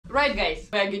Right guys,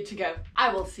 we are good to go.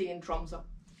 I will see you in Tromso.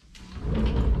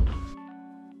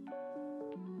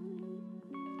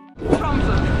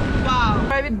 Tromso. Wow.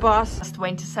 Private bus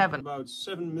 27. About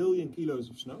 7 million kilos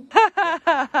of snow.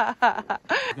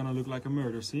 It's gonna look like a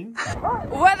murder scene.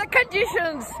 Weather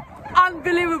conditions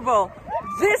unbelievable.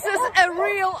 This is a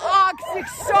real Arctic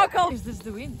Circle. Is this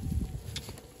the wind?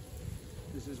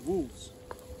 This is wolves.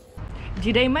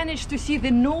 Did I manage to see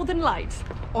the northern lights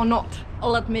or not?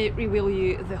 Let me reveal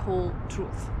you the whole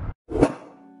truth.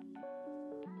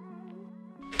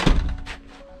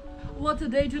 What a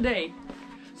day today.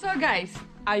 So guys,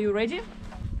 are you ready?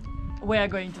 We are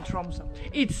going to Tromso.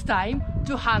 It's time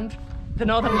to hunt the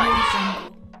northern lights.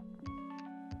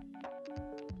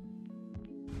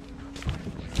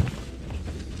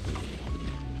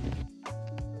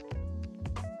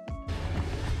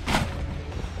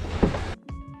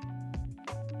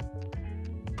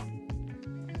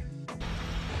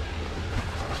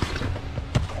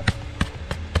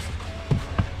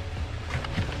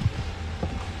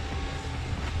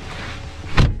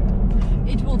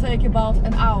 It will take about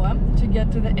an hour to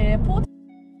get to the airport.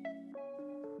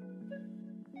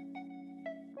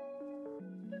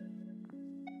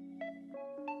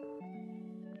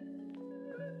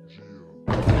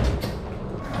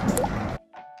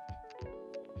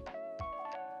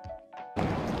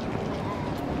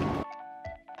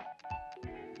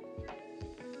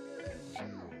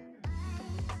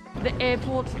 The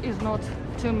airport is not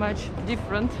too much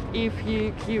different. If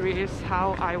you're curious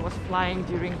how I was flying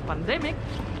during pandemic,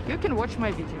 you can watch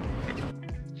my video.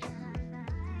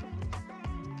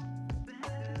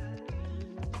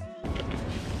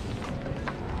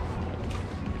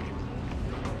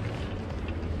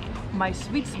 My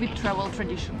sweet travel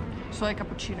tradition, soy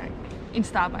cappuccino in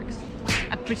Starbucks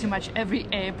at pretty much every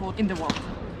airport in the world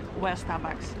where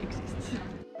Starbucks exists.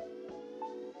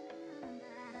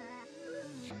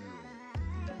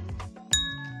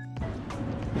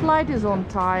 Flight is on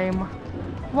time.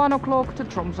 1 o'clock to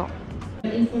Tromso.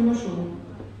 Informasjon.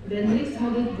 Vennligst ha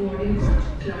ditt boardingkort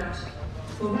klart.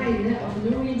 På vegne av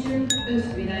Norwegian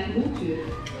ønsker vi deg god tur.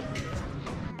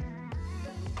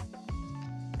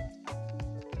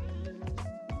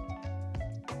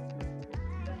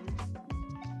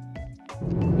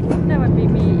 It would never be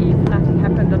me if nothing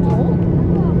happened at all.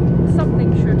 Something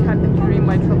should happen during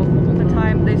my travel all the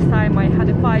time. This time I had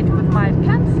a fight with my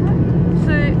pants,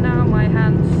 so now my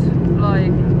hands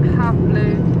like half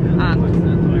blue and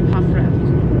half red.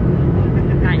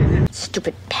 Nice.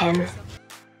 Stupid pen.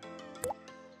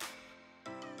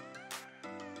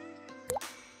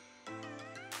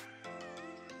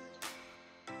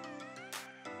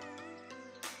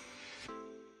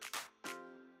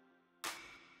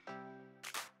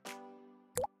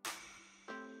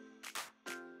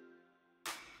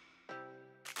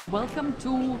 Welcome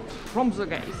to Tromso,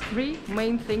 guys. 3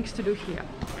 main things to do here.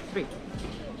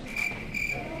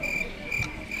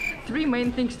 3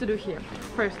 main things to do here.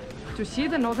 First, to see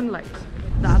the northern lights.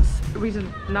 That's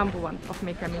reason number 1 of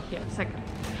me coming here. Second,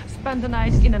 spend the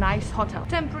night in a nice hotel.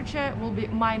 Temperature will be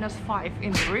 -5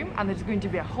 in the room and it's going to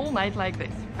be a whole night like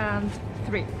this. And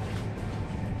 3,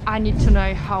 I need to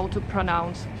know how to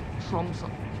pronounce Tromso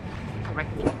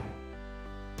correctly.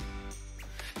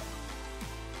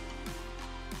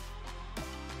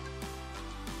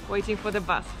 Waiting for the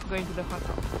bus, going to the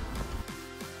hotel.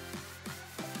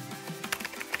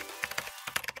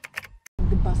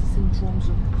 The buses in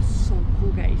Tromso are so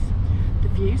cool, guys. The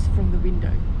views from the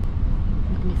window,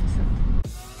 magnificent.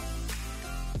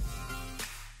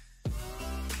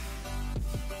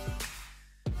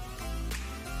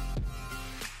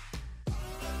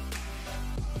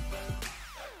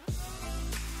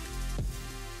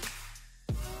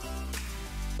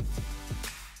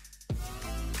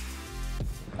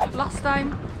 Last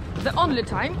time, the only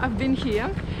time I've been here,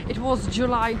 it was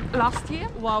July last year.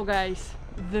 Wow guys,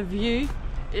 the view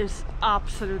is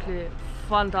absolutely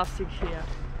fantastic here.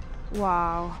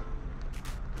 Wow,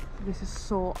 this is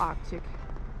so Arctic.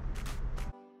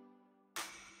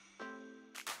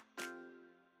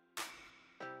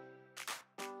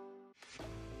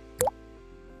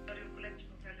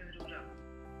 Hotel Aurora.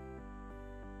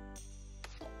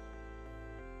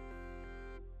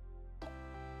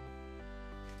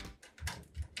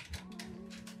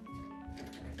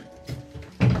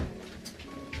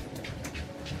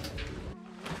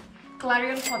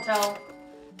 Clarion Hotel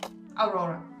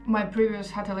Aurora. My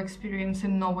previous hotel experience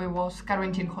in Norway was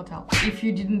Clarion Hotel. If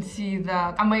you didn't see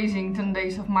that amazing 10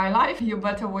 days of my life, you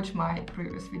better watch my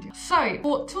previous video. So,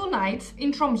 for 2 nights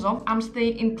in Tromso, I'm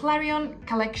staying in Clarion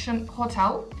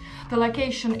Hotel. The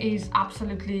location is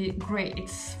absolutely great.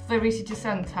 It's very city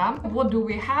center. What do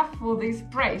we have for this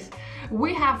price?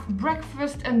 We have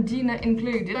breakfast and dinner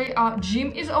included. So,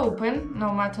 gym is open,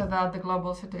 no matter that the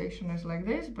global situation is like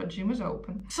this, but gym is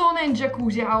open. Sauna and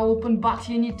jacuzzi are open, but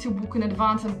you need to book in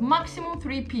advance and maximum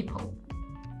 3 people.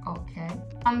 Okay.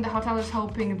 And the hotel is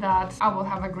hoping that I will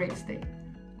have a great stay.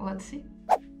 Let's see.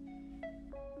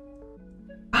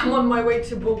 I'm on my way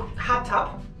to book hot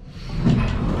tub.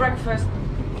 Breakfast,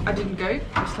 I didn't go,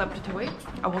 I slept it away.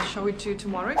 I will show it to you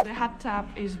tomorrow. The hot tub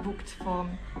is booked for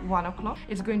 1 o'clock.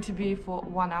 It's going to be for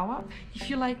 1 hour. If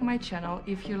you like my channel,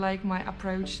 if you like my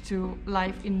approach to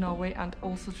life in Norway and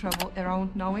also travel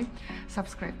around Norway,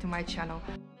 subscribe to my channel.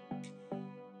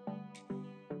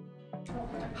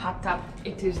 Hot tub,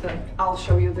 it is done. I'll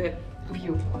show you the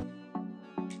view.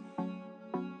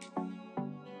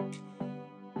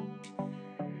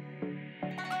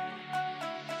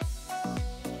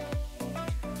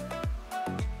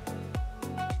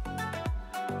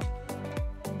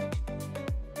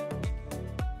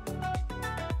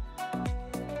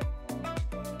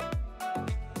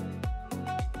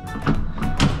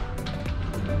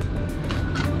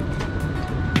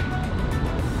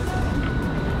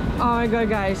 Oh my god,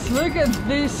 guys, look at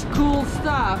this cool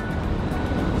stuff.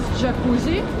 It's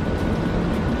jacuzzi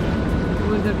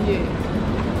with a view.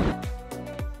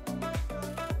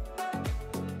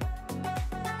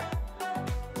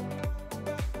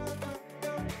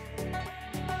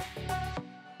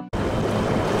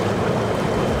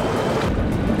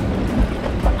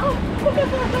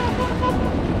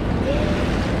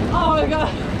 Oh my god.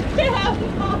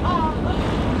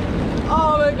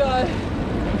 Oh my god.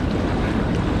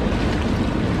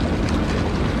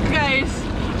 Guys,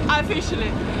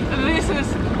 officially, this is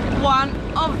one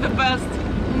of the best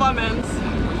moments.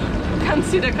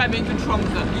 Consider coming to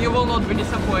Tromsø. You will not be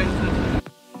disappointed.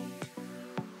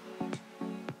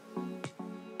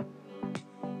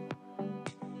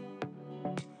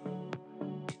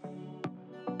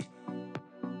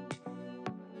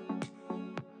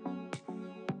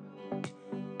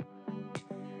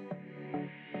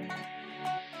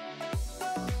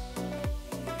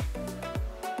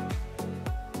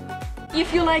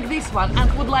 If you like this one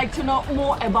and would like to know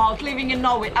more about living in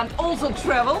Norway and also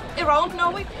travel around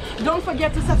Norway, don't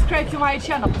forget to subscribe to my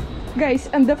channel. Guys,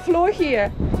 and the floor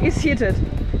here is heated.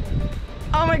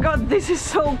 Oh my god, this is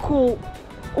so cool.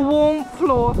 Warm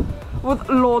floor with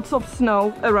lots of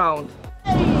snow around.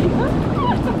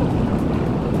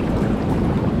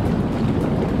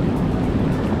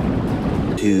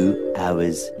 2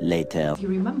 hours later. You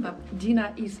remember,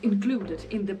 dinner is included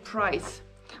in the price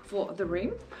for the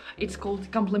room. It's called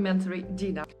complimentary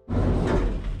dinner.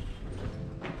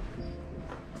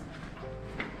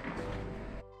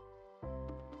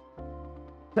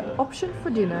 The option for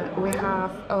dinner, we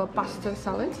have a pasta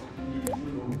salad.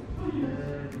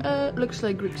 Looks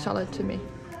like Greek salad to me.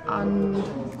 And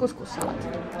couscous salad.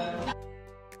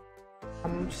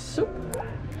 Soup.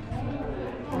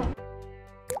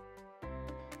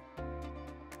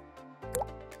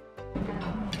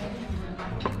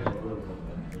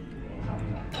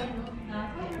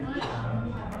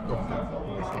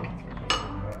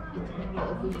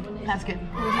 That's good.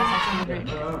 That's actually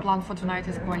great. Plan for tonight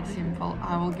is quite simple.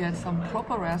 I will get some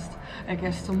proper rest. I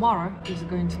guess tomorrow is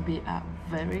going to be a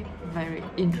very, very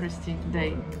interesting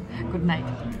day. Good night.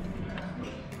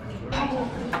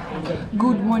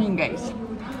 Good morning, guys.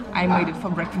 I made it for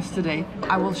breakfast today.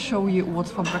 I will show you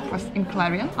what's for breakfast in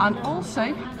Clarion. And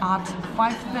also at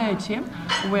 5:30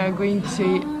 we are going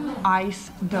to ice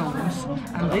domes,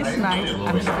 and this night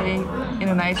I'm staying in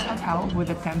a nice hotel with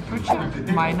a temperature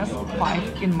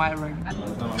 -5 in my room.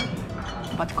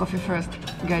 But coffee first,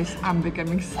 guys. I'm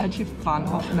becoming such a fan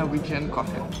of Norwegian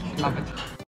coffee. Love it.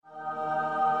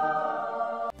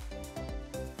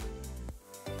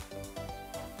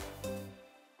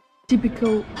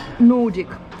 Typical Nordic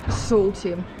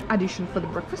salty addition for the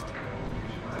breakfast.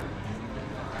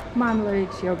 Marmalade,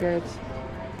 yogurt.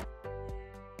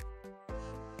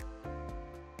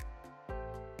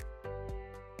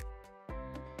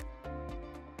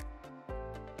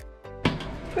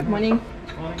 Good morning.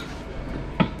 Morning.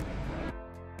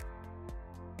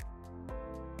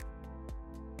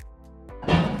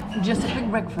 Just a quick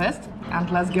breakfast and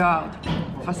let's go out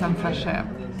for some fresh air.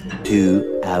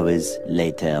 2 hours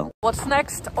later. What's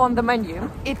next on the menu?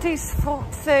 It is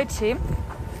 4:30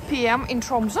 p.m. in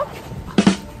Tromso.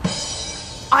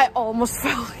 I almost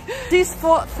fell. It is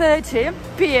 4:30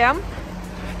 p.m.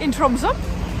 in Tromso.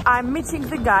 I'm meeting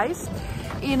the guys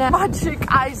in a magic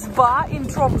ice bar in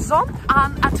Tromso,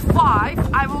 and at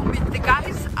 5 I will meet the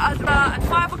guys. At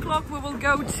 5 o'clock we will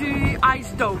go to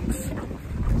ice domes.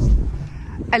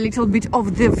 A little bit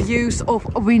of the views of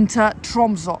winter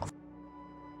Tromso.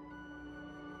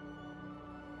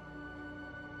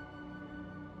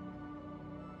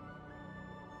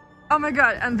 Oh my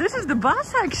god, and this is the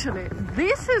bus actually.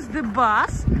 This is the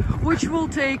bus which will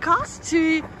take us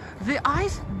to the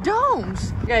ice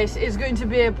domes. Guys, it's going to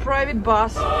be a private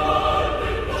bus.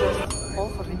 Just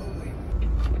off of it.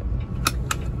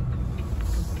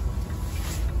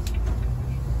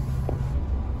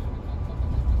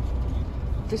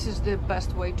 This is the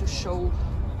best way to show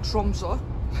Tromso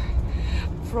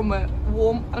from a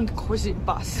warm and cozy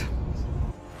bus.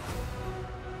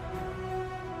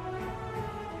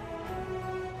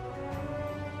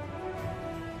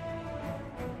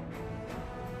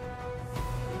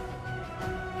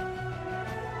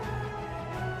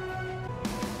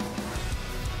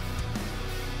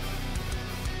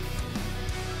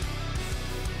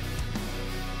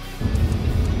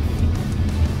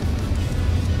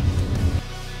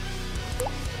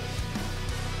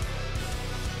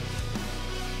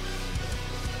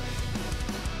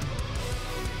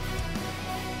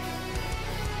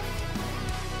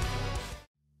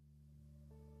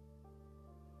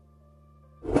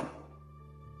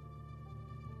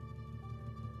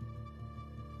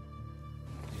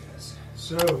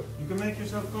 So, you can make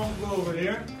yourself comfortable over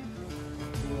here.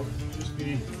 We'll just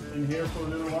be in here for a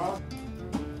little while.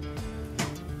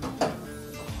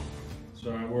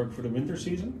 So I work for the winter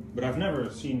season, but I've never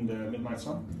seen the midnight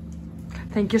sun.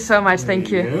 Thank you so much,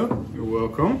 thank you. You're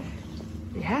welcome.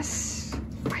 Yes,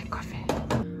 my coffee.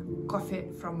 Coffee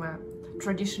from a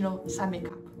traditional Sami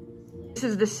cup. This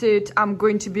is the suit I'm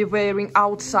going to be wearing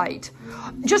outside.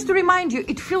 Just to remind you,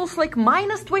 it feels like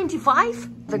minus 25,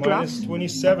 the glass. Minus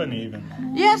 27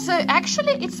 even. Yes,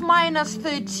 actually it's minus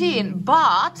 13,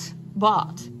 but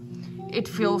it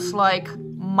feels like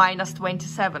minus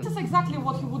 27. This is exactly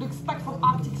what you would expect from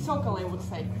Arctic Circle, I would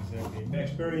say. Exactly. An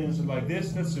experience like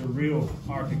this, that's a real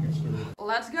Arctic experience.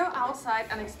 Let's go outside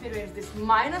and experience this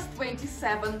minus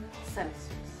 27 Celsius.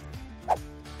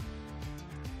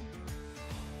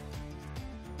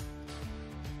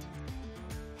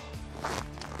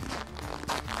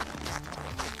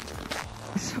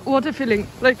 What a feeling,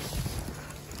 like,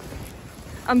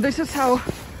 and this is how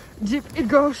deep it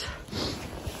goes.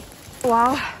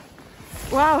 Wow,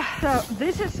 wow. So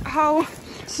this is how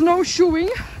snowshoeing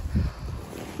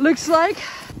looks like,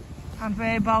 and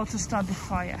we're about to start the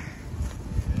fire.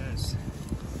 Yes.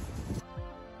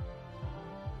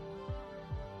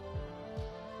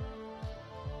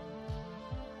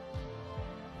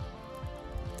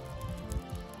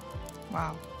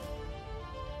 Wow.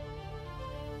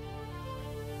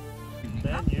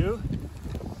 Then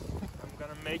I'm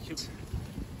gonna make you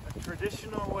a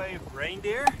traditional way of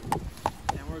reindeer,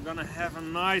 and we're gonna have a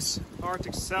nice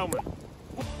Arctic salmon.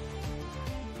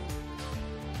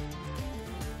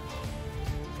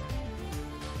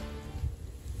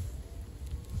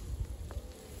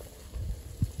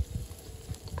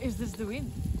 Is this the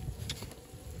wind?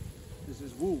 This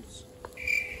is wolves.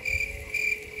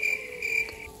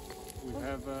 We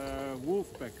have a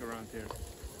wolf pack around here.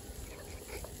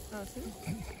 Oh, see?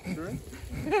 Sure?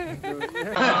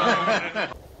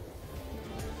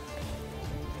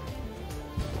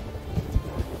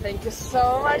 Thank you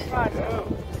so much, Martin.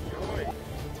 Enjoy.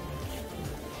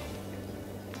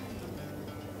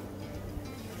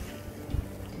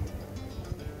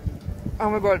 Oh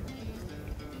my god.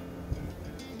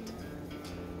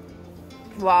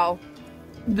 Wow.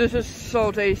 This is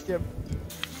so tasty.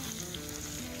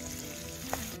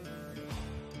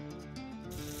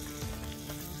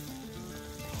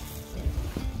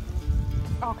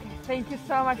 Okay, thank you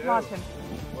so much, Martin.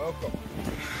 Welcome.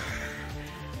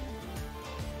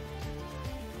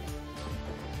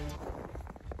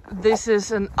 This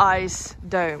is an ice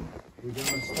dome. We're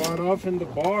gonna start off in the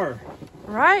bar.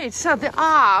 Right, so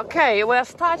okay, we're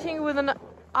starting with an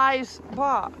ice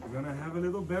bar. We're gonna have a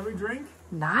little berry drink.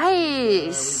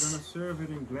 Nice. We're gonna serve it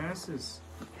in glasses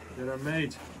that are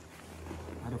made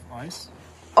out of ice.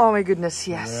 Oh my goodness,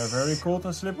 yes. They're very cold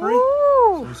and slippery.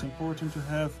 Woo. So it's important to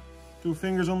have 2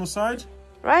 fingers on the side.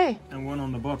 Right. And 1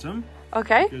 on the bottom.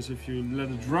 Okay. Because if you let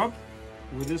it drop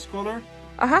with this color,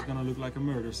 it's gonna look like a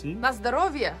murder scene. На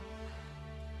здоровье.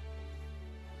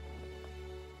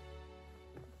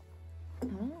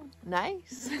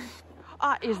 Nice.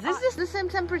 Is this the same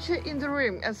temperature in the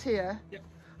room as here? Yep.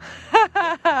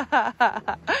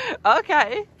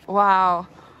 Okay. Wow.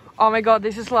 Oh my god,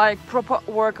 this is like proper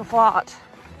work of art.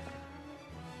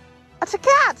 It's a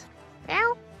cat!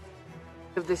 Meow.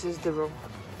 If this is the room.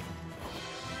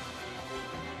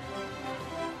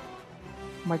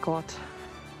 Oh my god.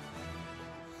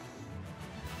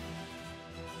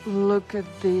 Look at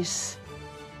these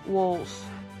walls.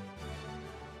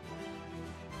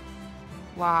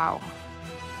 Wow.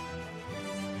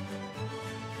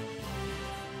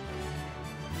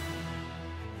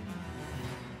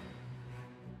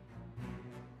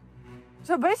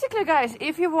 So basically, guys,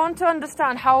 if you want to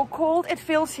understand how cold it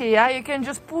feels here, you can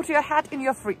just put your hat in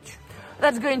your fridge.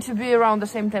 That's going to be around the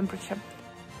same temperature.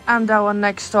 And our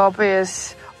next stop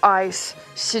is Ice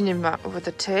Cinema with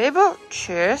a table.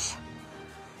 Cheers.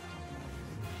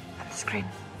 And the screen.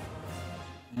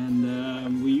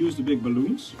 And we use the big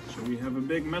balloons. So we have a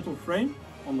big metal frame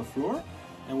on the floor,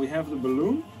 and we have the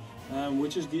balloon,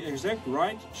 which is the exact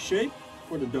right shape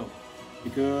for the dome.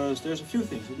 Because there's a few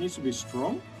things. It needs to be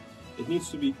strong. It needs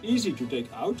to be easy to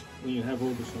take out when you have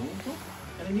all the snow on top,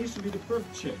 and it needs to be the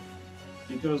perfect shape,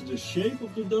 because the shape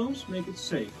of the domes make it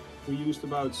safe. We used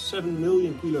about 7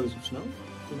 million kilos of snow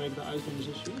to make the ice domes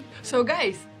this year. So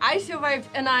guys, I survived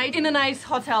a night in a nice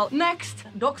hotel. Next,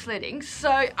 dog sledding.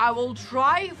 So I will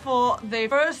try for the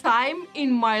first time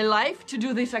in my life to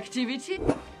do this activity.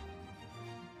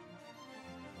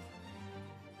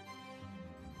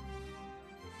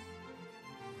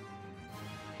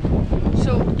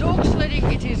 So dog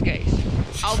sledding it is, guys.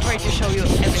 I'll try to show you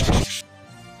everything.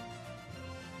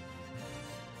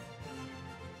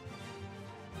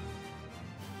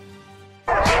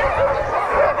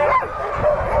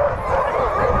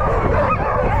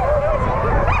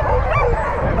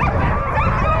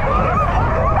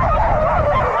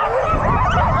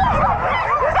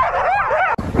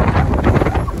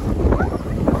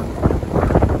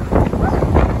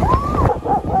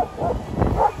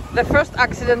 The first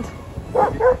accident.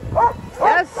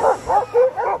 Yes!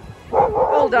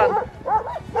 Well done.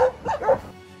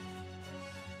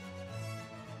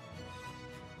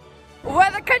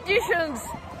 Weather conditions,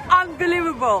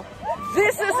 unbelievable.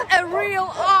 This is a real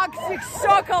Arctic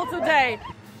Circle today.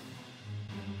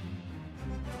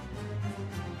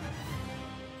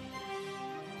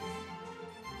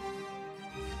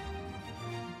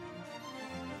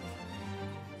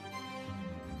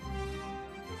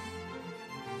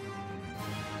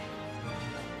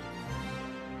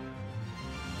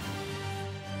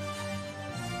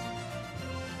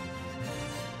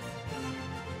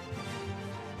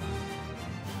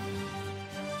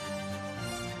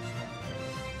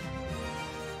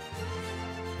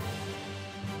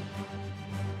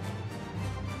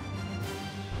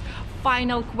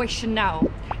 Final question now.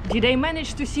 Did I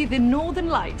manage to see the Northern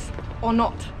Lights or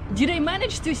not? Did I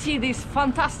manage to see this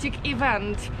fantastic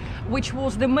event, which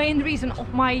was the main reason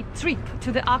of my trip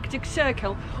to the Arctic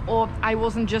Circle, or I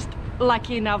wasn't just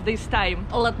lucky enough this time?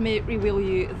 Let me reveal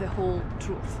you the whole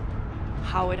truth,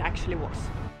 how it actually was.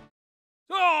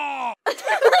 Oh!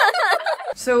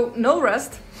 So no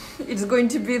rest. It's going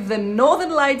to be the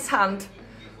Northern Lights hunt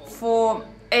for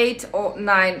 8 or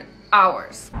 9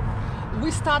 hours. We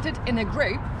started in a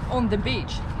group on the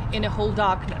beach in a whole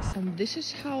darkness. And this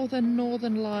is how the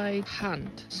Northern Light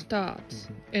hunt starts,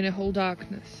 in a whole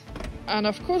darkness. And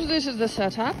of course this is the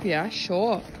setup, yeah,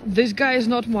 sure. This guy is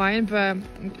not mine, but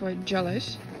I'm quite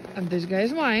jealous. And this guy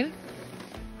is mine.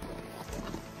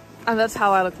 And that's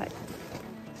how I look like.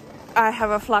 I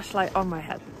have a flashlight on my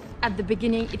head. At the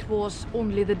beginning it was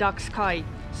only the dark sky,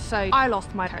 so I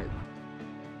lost my hope.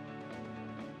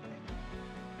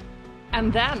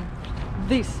 And then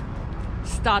this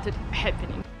started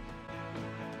happening.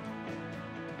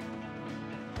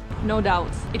 No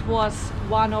doubts, it was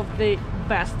one of the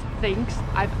best things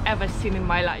I've ever seen in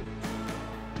my life.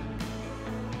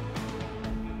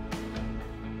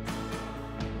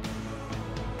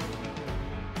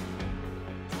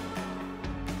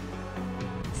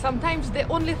 Sometimes the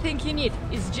only thing you need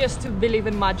is just to believe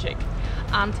in magic.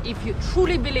 And if you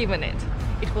truly believe in it,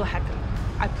 it will happen.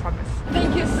 I promise.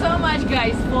 Thank you so much,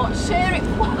 guys, for sharing.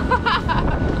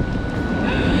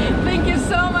 Thank you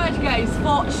so much, guys,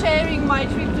 for sharing my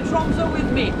trip to Tromso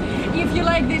with me. If you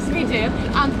like this video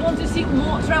and want to see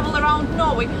more travel around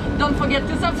Norway, don't forget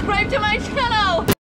to subscribe to my channel.